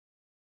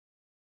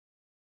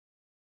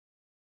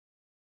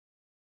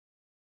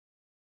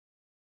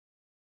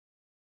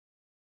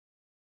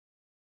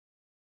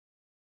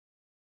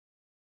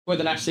With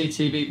an FC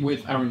TV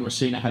with Aarran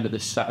Racine ahead of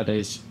this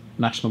Saturday's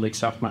National League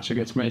South match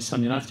against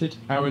Maidstone United.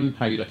 Aaron,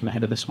 how are you looking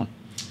ahead of this one?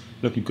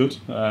 Looking good,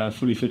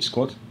 fully fit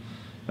squad,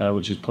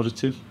 which is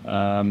positive.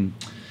 Off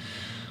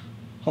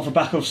the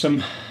back of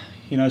some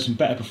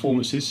better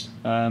performances,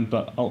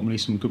 but ultimately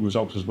some good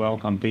results as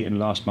well. Unbeaten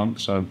last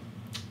month, so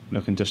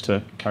looking just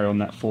to carry on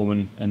that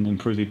form and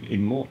improve it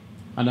even more.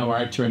 I know we're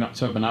out here in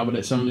October now, but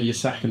it's only your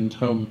second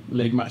home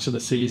league match of the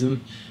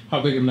season.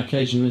 How big of an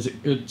occasion is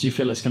it? Do you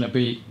feel it's going to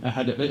be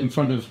ahead of it, in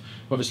front of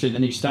obviously the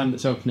new stand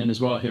that's opening as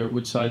well here at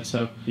Woodside?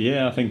 So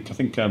yeah, I think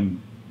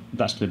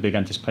that's the big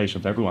anticipation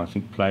of everyone. I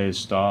think players,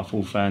 staff,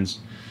 all fans.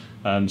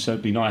 So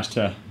it'd be nice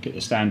to get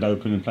the stand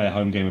open and play a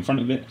home game in front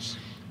of it.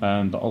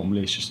 But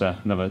ultimately, it's just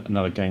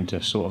another game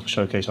to sort of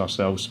showcase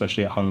ourselves,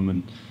 especially at home,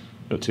 and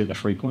look to get the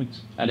 3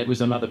 points. And it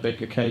was another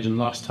big occasion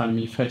last time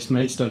you faced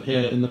Maidstone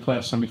here in the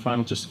playoff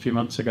semi-final just a few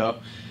months ago.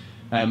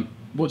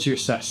 What do you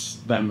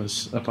assess them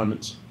as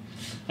opponents?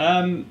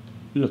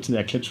 Looked at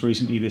their clips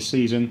recently this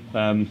season.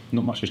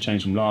 Not much has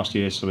changed from last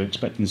year, so we're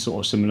expecting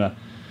sort of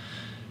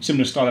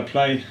similar style of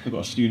play. We've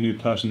got a few new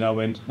personnel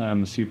in,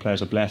 a few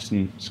players have left,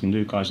 and some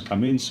new guys have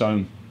come in.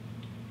 So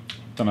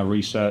done our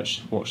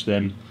research, watched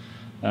them,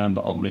 but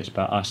ultimately it's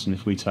about us. And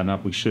if we turn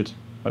up, we should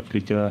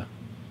hopefully get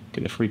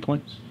the 3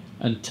 points.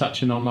 And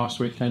touching on last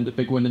weekend, the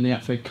big win in the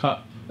FA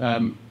Cup,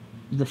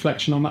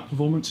 reflection on that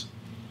performance?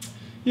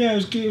 Yeah,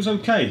 it was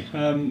okay.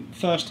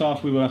 First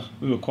half we were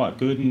quite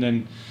good, and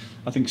then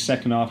I think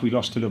second half we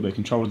lost a little bit of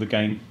control of the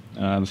game.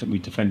 I think we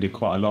defended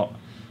quite a lot,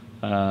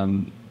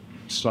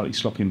 slightly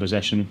sloppy in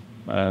possession.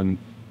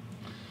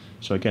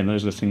 So again,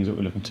 those are the things that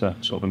we're looking to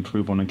sort of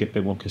improve on and get a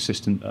bit more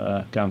consistent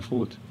going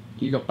forward.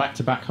 You got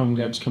back-to-back home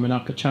games coming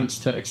up, a chance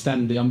to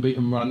extend the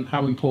unbeaten run.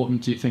 How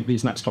important do you think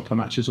these next couple of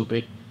matches will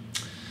be?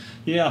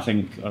 Yeah, I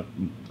think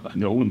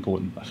they're all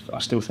important. I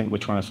still think we're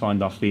trying to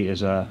find our feet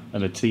as a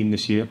team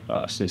this year.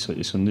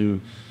 It's a new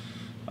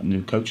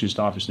coaching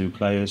staff, it's new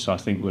players. So I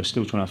think we're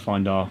still trying to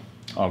find our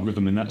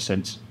rhythm in that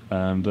sense.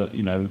 But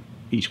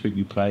each week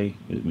we play,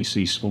 we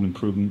see small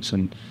improvements,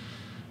 and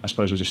I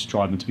suppose we're just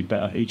striving to be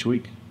better each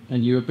week.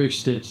 And you were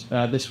boosted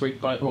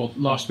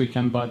last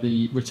weekend by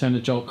the return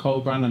of Joel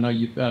Colbrand. I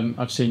know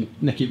I've seen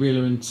Nicky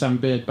Wheeler and Sam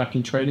Beard back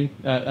in training.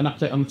 An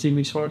update on the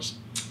team for us?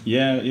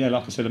 Yeah.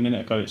 Like I said a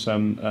minute ago, it's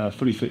a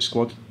fully fit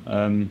squad.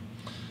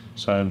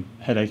 So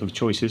headache of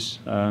choices,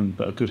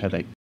 but a good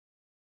headache.